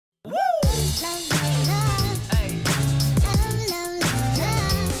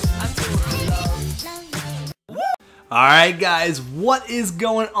Alright guys, what is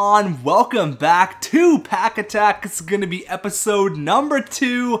going on? Welcome back to Pack Attack. It's going to be episode number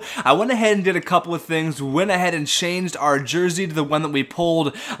 2. I went ahead and did a couple of things. We went ahead and changed our jersey to the one that we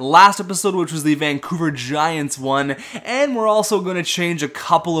pulled last episode, which was the Vancouver Giants one. And we're also going to change a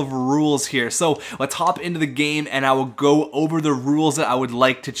couple of rules here. So let's hop into the game and I will go over the rules that I would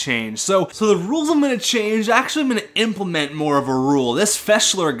like to change. So the rules I'm going to change, actually I'm going to implement more of a rule. This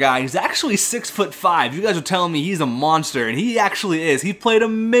Feshler guy, he's actually 6'5". You guys are telling me he's a monster, and he actually is. He played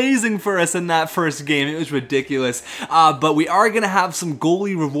amazing for us in that first game. It was ridiculous. But we are going to have some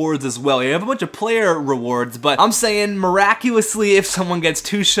goalie rewards as well. We have a bunch of player rewards, but I'm saying miraculously if someone gets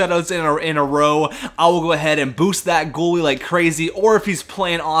 2 shutouts in a row, I will go ahead and boost that goalie like crazy, or if he's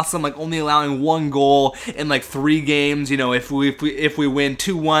playing awesome, like only allowing 1 goal in like 3 games, you know, if we win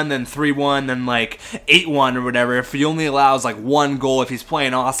 2-1, then 3-1, then like 8-1 or whatever. If he only allows like 1 goal, if he's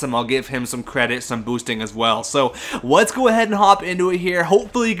playing awesome, I'll give him some credit, some boosting as well. So let's go ahead and hop into it here.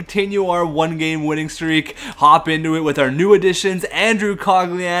 Hopefully continue our 1-game winning streak. Hop into it with our new additions. Andrew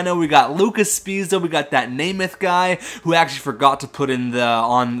Cogliano, we got Lucas Spiza, we got that Namath guy who actually forgot to put in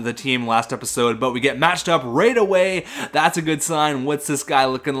on the team last episode, but we get matched up right away. That's a good sign. What's this guy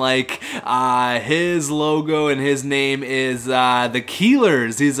looking like? His logo and his name is the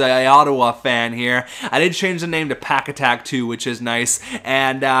Keelers. He's an Ottawa fan here. I did change the name to Pack Attack too, which is nice,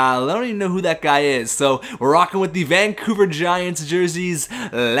 and I don't even know who that guy is. So we're rocking with the Vancouver Giants jerseys.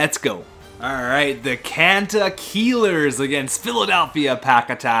 Let's go. Alright, the Kanta Keelers against Philadelphia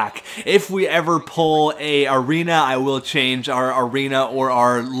Pack Attack. If we ever pull a arena, I will change our arena or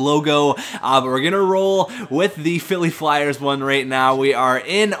our logo. But we're going to roll with the Philly Flyers one right now. We are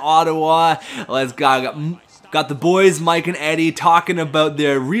in Ottawa. Let's go. Got the boys, Mike and Eddie, talking about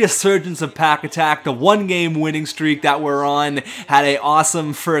their resurgence of Pack Attack, the 1-game winning streak that we're on. Had an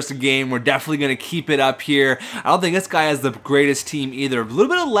awesome first game. We're definitely going to keep it up here. I don't think this guy has the greatest team either. A little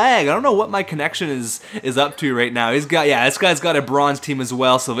bit of lag. I don't know what my connection is up to right now. This guy's got a bronze team as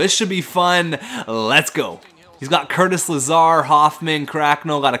well, so this should be fun. Let's go. He's got Curtis Lazar, Hoffman,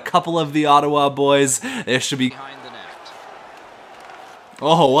 Cracknell, got a couple of the Ottawa boys. This should be...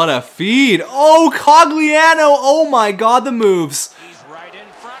 Oh, what a feed. Oh, Cogliano. Oh my god, the moves.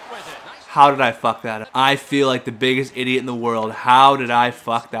 How did I fuck that up? I feel like the biggest idiot in the world. How did I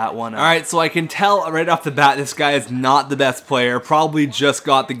fuck that one up? Alright, so I can tell right off the bat this guy is not the best player. Probably just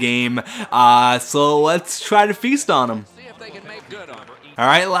got the game. So let's try to feast on him. See if they can make good on it.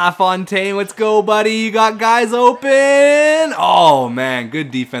 Alright, LaFontaine, let's go, buddy. You got guys open. Oh, man,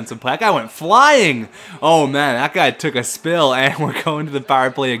 good defensive play. That guy went flying. Oh, man, that guy took a spill, and we're going to the power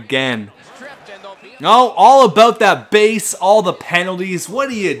play again. No, all about that base, all the penalties. What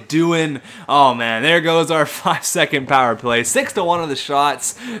are you doing? Oh, man, there goes our 5-second power play. 6-1 on the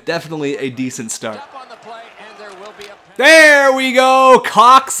shots. Definitely a decent start. There we go!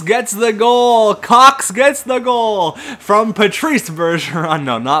 Cox gets the goal! Cox gets the goal from Patrice Bergeron.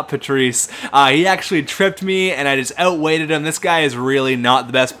 No, not Patrice. He actually tripped me and I just outweighted him. This guy is really not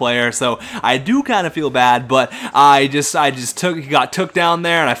the best player, so I do kind of feel bad, but he got took down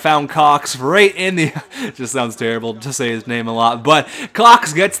there and I found Cox right in the... It just sounds terrible to say his name a lot, but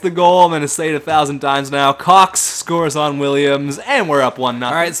Cox gets the goal. I'm going to say it 1,000 times now. Cox scores on Williams and we're up 1-0.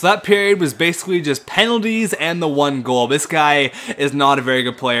 Alright, so that period was basically just penalties and the 1 goal. This guy is not a very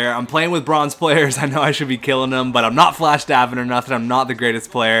good player. I'm playing with bronze players. I know I should be killing them, but I'm not Flash Davin or nothing. I'm not the greatest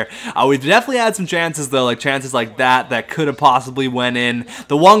player. We've definitely had some chances, though, like chances like that could have possibly went in.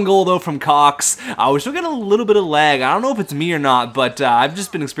 The 1 goal, though, from Cox. We're still getting a little bit of lag. I don't know if it's me or not, but I've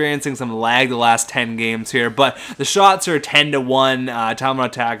just been experiencing some lag the last 10 games here, but the shots are 10-1. Time on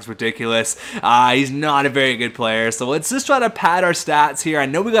attack is ridiculous. He's not a very good player, so let's just try to pad our stats here. I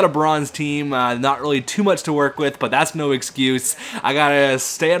know we got a bronze team, not really too much to work with, but that's no excuse. I gotta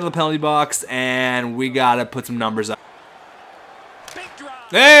stay out of the penalty box and we gotta put some numbers up.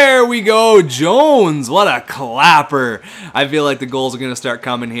 There we go, Jones. What a clapper. I feel like the goals are gonna start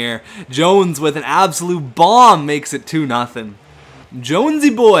coming here. Jones with an absolute bomb makes it 2-0. Jonesy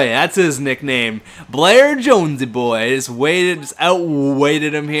Boy, that's his nickname. Blair Jonesy Boy just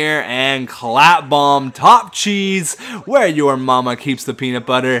outweighted him here and clap bomb, top cheese, where your mama keeps the peanut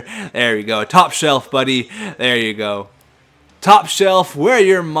butter. There you go, top shelf, buddy. There you go. Top shelf, where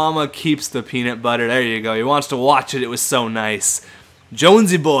your mama keeps the peanut butter. There you go. He wants to watch it. It was so nice.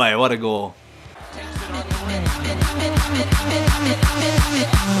 Jonesy Boy, what a goal.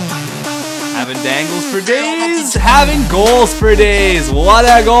 Having dangles for days, having goals for days. What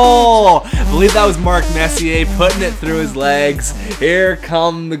a goal! I believe that was Mark Messier putting it through his legs. Here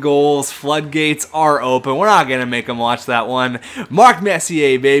come the goals. Floodgates are open. We're not gonna make him watch that one. Mark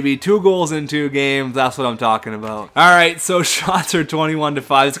Messier, baby. 2 goals in 2 games. That's what I'm talking about. Alright, so shots are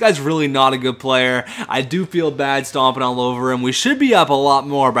 21-5. This guy's really not a good player. I do feel bad stomping all over him. We should be up a lot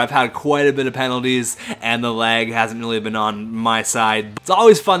more, but I've had quite a bit of penalties, and the lag hasn't really been on my side. It's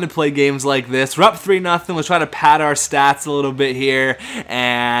always fun to play games like this. We're up 3-0. Let's try to pad our stats a little bit here,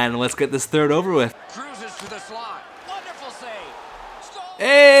 and let's get this third over with. Cruises to the slot. Wonderful save.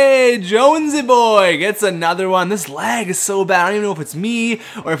 Hey, Jonesy boy gets another one. This lag is so bad. I don't even know if it's me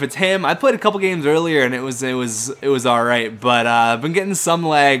or if it's him. I played a couple games earlier and it was all right, but I've been getting some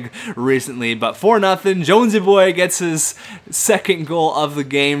lag recently. But 4-0, Jonesy boy gets his second goal of the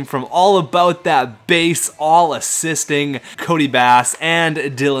game from all about that base, all assisting. Cody Bass and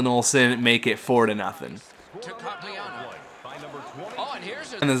Dylan Olsen make it 4-0.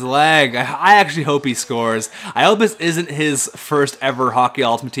 And this lag, I actually hope he scores. I hope this isn't his first ever Hockey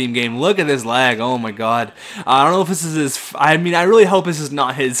Ultimate Team game. Look at this lag, oh my god. I don't know if this is his, I mean, I really hope this is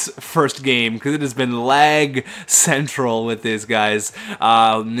not his first game, because it has been lag central with these guys.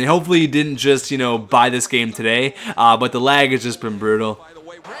 Hopefully he didn't just, you know, buy this game today, but the lag has just been brutal.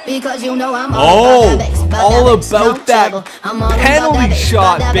 Because you know I'm all about that penalty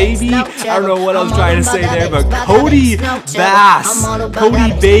shot, baby. I don't know what I was trying to say there, but Cody Bass,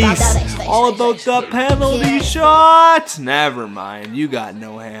 Cody Bass, all about the penalty shot. Never mind, you got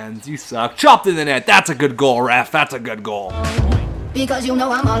no hands, you suck. Chopped in the net, that's a good goal, ref, that's a good goal. Because you know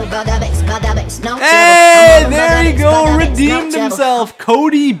I'm all about that bass, no. Hey, there you go, redeemed himself.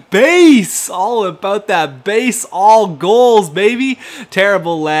 Cody Bass, all about that base, all goals, baby.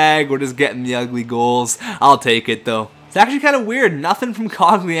 Terrible lag, we're just getting the ugly goals. I'll take it though. It's actually kind of weird. Nothing from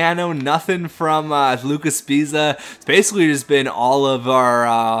Cogliano, nothing from Lucas Pisa. It's basically just been all of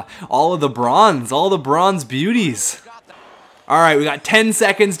our, all of the bronze beauties. All right, we got 10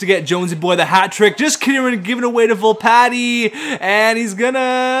 seconds to get Jonesy boy the hat trick. Just kidding, we're gonna give it away to Volpatti, and he's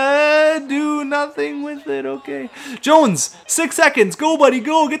gonna do nothing with it. Okay, Jones, 6 seconds. Go, buddy,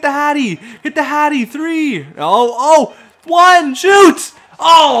 go. Get the hattie. Get the hattie. 3. Oh, 1. Shoot.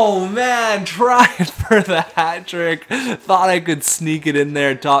 Oh man, trying for the hat trick. Thought I could sneak it in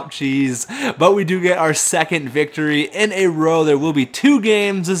there, top cheese. But we do get our second victory in a row. There will be 2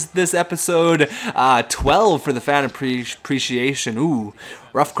 games this episode. 12 for the fan appreciation. Ooh,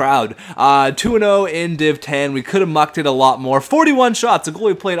 rough crowd. 2-0 in Div 10. We could have mucked it a lot more. 41 shots. The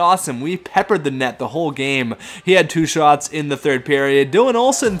goalie played awesome. We peppered the net the whole game. He had 2 shots in the third period. Dylan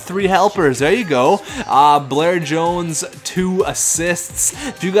Olsen, 3 helpers. There you go. Blair Jones, 2 assists.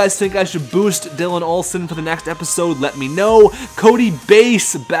 If you guys think I should boost Dylan Olsen for the next episode, let me know. Cody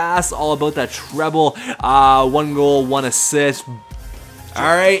Bass, all about that treble. 1 goal, 1 assist.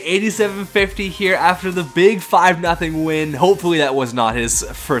 Alright, 87-50 here after the big 5-0 win. Hopefully that was not his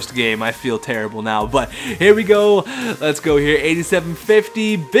first game. I feel terrible now, but here we go. Let's go here.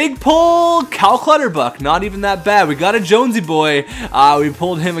 87-50. Big pull. Cal Clutterbuck. Not even that bad. We got a Jonesy boy. We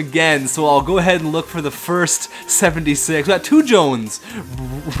pulled him again, so I'll go ahead and look for the first 76. We got 2 Jones.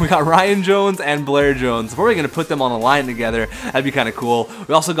 We got Ryan Jones and Blair Jones. We're going to put them on a line together. That'd be kind of cool.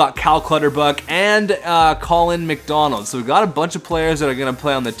 We also got Cal Clutterbuck and Colin McDonald. So we got a bunch of players that are going to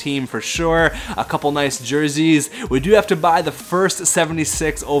play on the team for sure. A couple nice jerseys. We do have to buy the first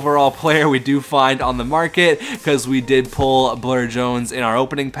 76 overall player we do find on the market, because we did pull Blair Jones in our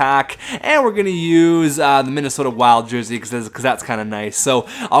opening pack, and we're going to use the Minnesota Wild jersey because that's kind of nice. So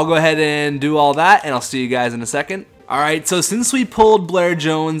I'll go ahead and do all that, and I'll see you guys in a second. Alright, so since we pulled Blair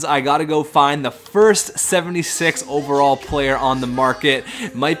Jones, I gotta go find the first 76 overall player on the market.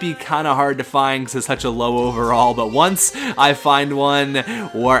 It might be kind of hard to find because it's such a low overall, but once I find one,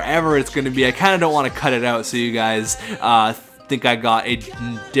 wherever it's gonna be, I kind of don't want to cut it out so you guys think I got a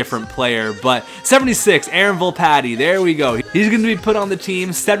different player. But 76, Aaron Volpatti, there we go. He's going to be put on the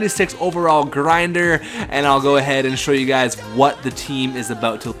team, 76 overall grinder, and I'll go ahead and show you guys what the team is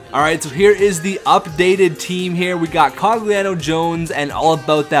about to. Alright, so here is the updated team here. We got Cogliano, Jones, and all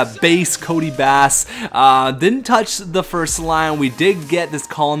about that base, Cody Bass. Didn't touch the first line. We did get this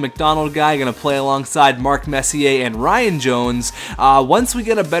Colin McDonald guy, going to play alongside Mark Messier and Ryan Jones. Once we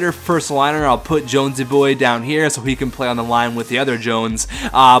get a better first liner, I'll put Jonesy Boy down here so he can play on the line with the other Jones,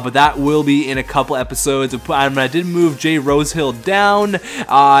 but that will be in a couple episodes. I did move Jay Rosehill down, and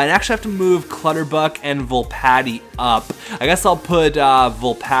actually have to move Clutterbuck and Volpatti up. I guess I'll put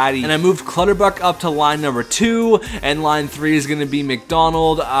Volpatti, and I moved Clutterbuck up to line number 2, and line 3 is going to be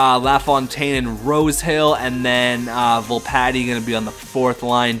McDonald, LaFontaine, and Rosehill, and then Volpatti going to be on the 4th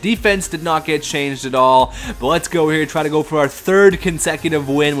line. Defense did not get changed at all, but let's go here, try to go for our 3rd consecutive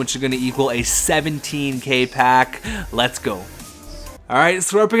win, which is going to equal a 17K pack. Let's go. Alright,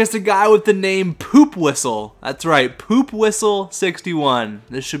 so we're up against a guy with the name Poop Whistle. That's right, Poop Whistle 61.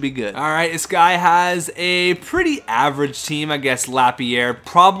 This should be good. Alright, this guy has a pretty average team, I guess. Lapierre,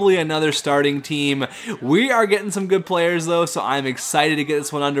 probably another starting team. We are getting some good players though, so I'm excited to get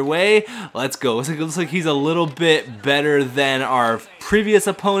this one underway. Let's go. Looks like he's a little bit better than our previous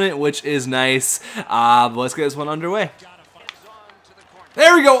opponent, which is nice. But let's get this one underway.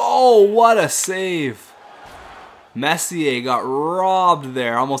 There we go. Oh, what a save. Messier got robbed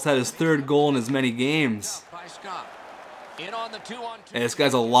there. Almost had his 3rd goal in as many games. And this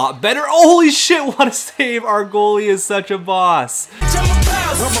guy's a lot better. Oh, holy shit, what a save. Our goalie is such a boss.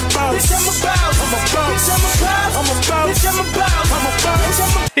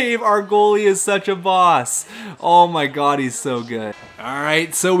 Save, our goalie is such a boss. Oh my god, he's so good.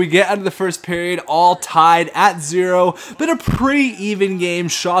 Alright, so we get out of the first period all tied at 0. Been a pretty even game.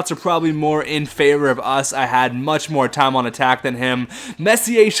 Shots are probably more in favor of us. I had much more time on attack than him.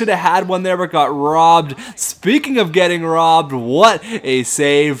 Messier should have had one there but got robbed. Speaking of getting robbed, what a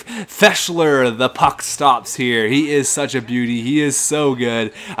save. Feschler, the puck stops here. He is such a beauty. He is so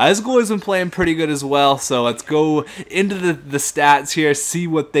good. This goalie's been playing pretty good as well, so let's go into the stats here, see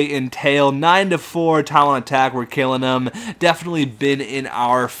what they entail. 9-4 time on attack. We're killing them. Definitely been in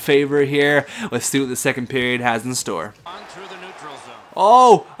our favor here. Let's see what the second period has in store.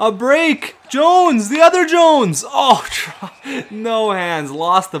 Oh, a break! Jones, the other Jones! Oh, no hands.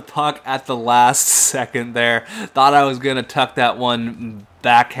 Lost the puck at the last second there. Thought I was going to tuck that one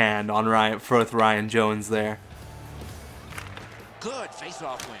backhand on Ryan Jones there. Good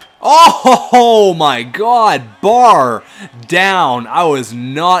face-off win. Oh my god, bar down. I was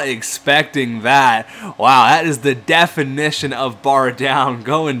not expecting that. Wow, that is the definition of bar down.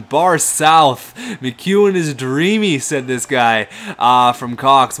 Going bar south. McEwen is dreamy, said this guy from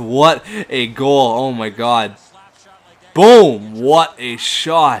Cox. What a goal. Oh my god. Boom. What a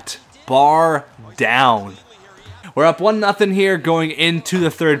shot. Bar down. We're up 1-0 here going into the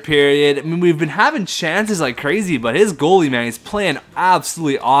 3rd period. I mean, we've been having chances like crazy, but his goalie, man, he's playing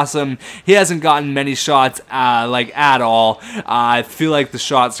absolutely awesome. He hasn't gotten many shots like at all. I feel like the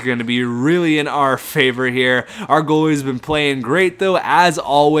shots are going to be really in our favor here. Our goalie's been playing great though, as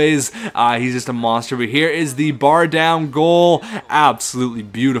always. He's just a monster. But here is the bar down goal. Absolutely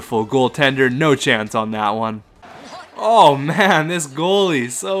beautiful goaltender. No chance on that one. Oh man, this goalie,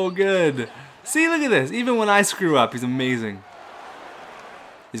 so good. See, look at this. Even when I screw up, he's amazing.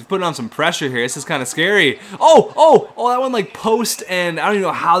 He's putting on some pressure here. This is kind of scary. Oh, that one like post, and I don't even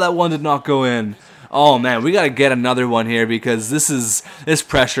know how that one did not go in. Oh man, we got to get another one here because this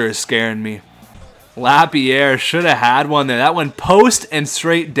pressure is scaring me. Lapierre should have had one there. That one post and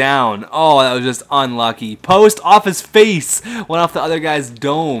straight down. Oh, that was just unlucky. Post off his face. Went off the other guy's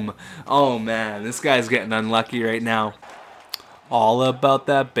dome. Oh man, this guy's getting unlucky right now. All about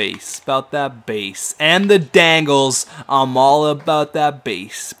that base, and the dangles. I'm all about that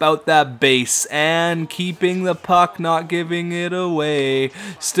base, and keeping the puck, not giving it away.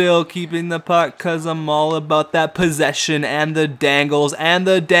 Still keeping the puck, cause I'm all about that possession, and the dangles, and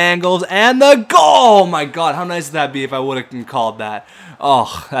the dangles, and the goal. Oh my god, how nice would that be if I would have called that?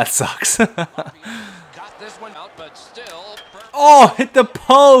 Oh, that sucks. Got this one out, but still. Oh, hit the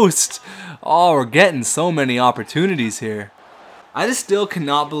post. Oh, we're getting so many opportunities here. I just still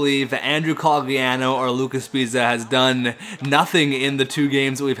cannot believe that Andrew Cogliano or Lucas Pizza has done nothing in the 2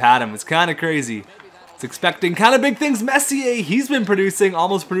 games that we've had him. It's kind of crazy. It's expecting kind of big things. Messier, he's been producing,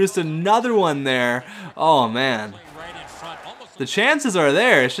 almost produced another one there. Oh, man. The chances are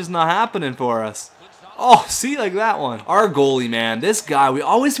there. It's just not happening for us. Oh, see, like that one. Our goalie, man, this guy, we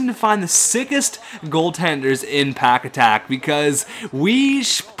always seem to find the sickest goaltenders in Pack Attack because we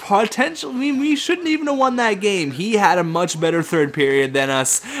shouldn't even have won that game. He had a much better 3rd period than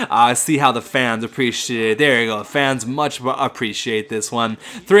us. See how the fans appreciate it. There you go. Fans much appreciate this one.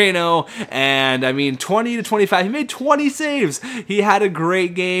 3-0, and I mean 20-25. He made 20 saves. He had a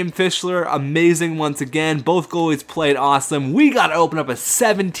great game. Fischler, amazing once again. Both goalies played awesome. We got to open up a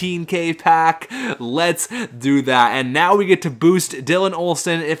 17K pack. Let's do that. And now we get to boost Dylan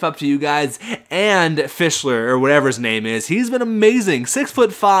Olsen, if up to you guys, and Fischler, or whatever his name is. He's been amazing.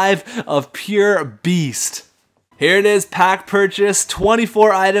 6'5" of pure beast. Here it is, pack purchase,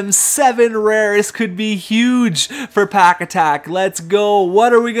 24 items, 7 rares, could be huge for Pack Attack. Let's go.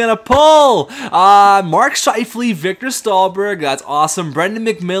 What are we gonna pull? Mark Scheifele, Victor Stahlberg, that's awesome. Brendan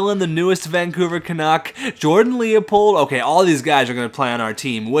McMillan, the newest Vancouver Canuck. Jordan Leopold, okay, all these guys are gonna play on our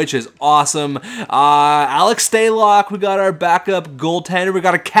team, which is awesome. Alex Stalock, we got our backup goaltender. We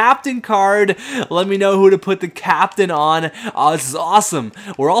got a captain card. Let me know who to put the captain on. This is awesome.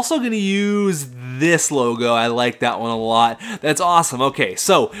 We're also gonna use this logo. I like that one a lot. That's awesome. Okay,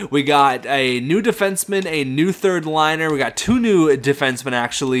 so we got a new defenseman, a new third liner. We got 2 new defensemen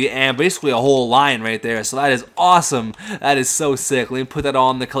actually, and basically a whole line right there. So that is awesome. That is so sick. Let me put that all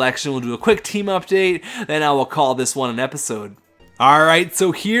in the collection. We'll do a quick team update, then I will call this one an episode. Alright,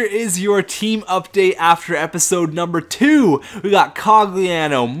 so here is your team update after episode number 2. We got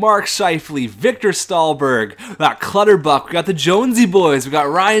Cogliano, Mark Scheifele, Victor Stahlberg, we got Clutterbuck, we got the Jonesy boys, we got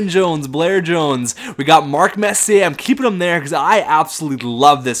Ryan Jones, Blair Jones, we got Mark Messier. I'm keeping him there because I absolutely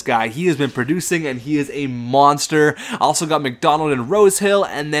love this guy. He has been producing and he is a monster. Also got McDonald and Rosehill,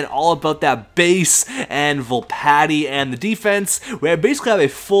 and then all about that base and Volpatti and the defense. We basically have a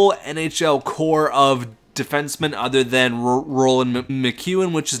full NHL core of defenseman other than Roland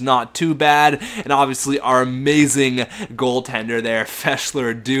McEwen, which is not too bad, and obviously our amazing goaltender there,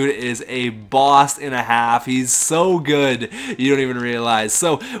 Feshler. Dude is a boss and a half. He's so good, you don't even realize.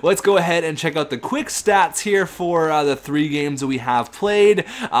 So let's go ahead and check out the quick stats here for the 3 games that we have played.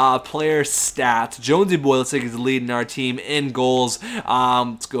 Player stats. Jonesy Boy looks like he's leading our team in goals.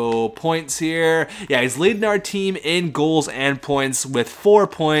 Let's go points here. Yeah, he's leading our team in goals and points with 4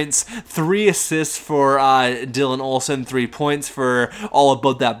 points, 3 assists for Dylan Olsen, 3 points for all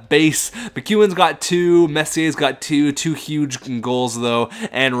about that base. McEwen's got 2, Messier's got 2 huge goals though,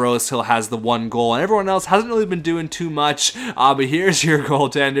 and Rosehill has the 1 goal, and everyone else hasn't really been doing too much, but here's your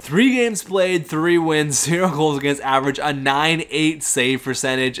goaltender. 3 games played, 3 wins, 0 goals against average, a 9.8 save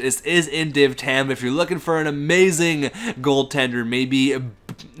percentage. This is in Div 10. If you're looking for an amazing goaltender, maybe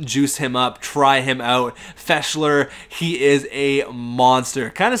juice him up, try him out. Feshler, he is a monster.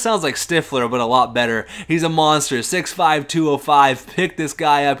 Kind of sounds like Stifler, but a lot better. He's a monster. 6'5", 205. Pick this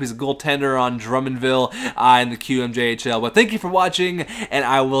guy up. He's a goaltender on Drummondville in the QMJHL. But thank you for watching, and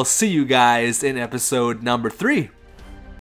I will see you guys in episode number 3.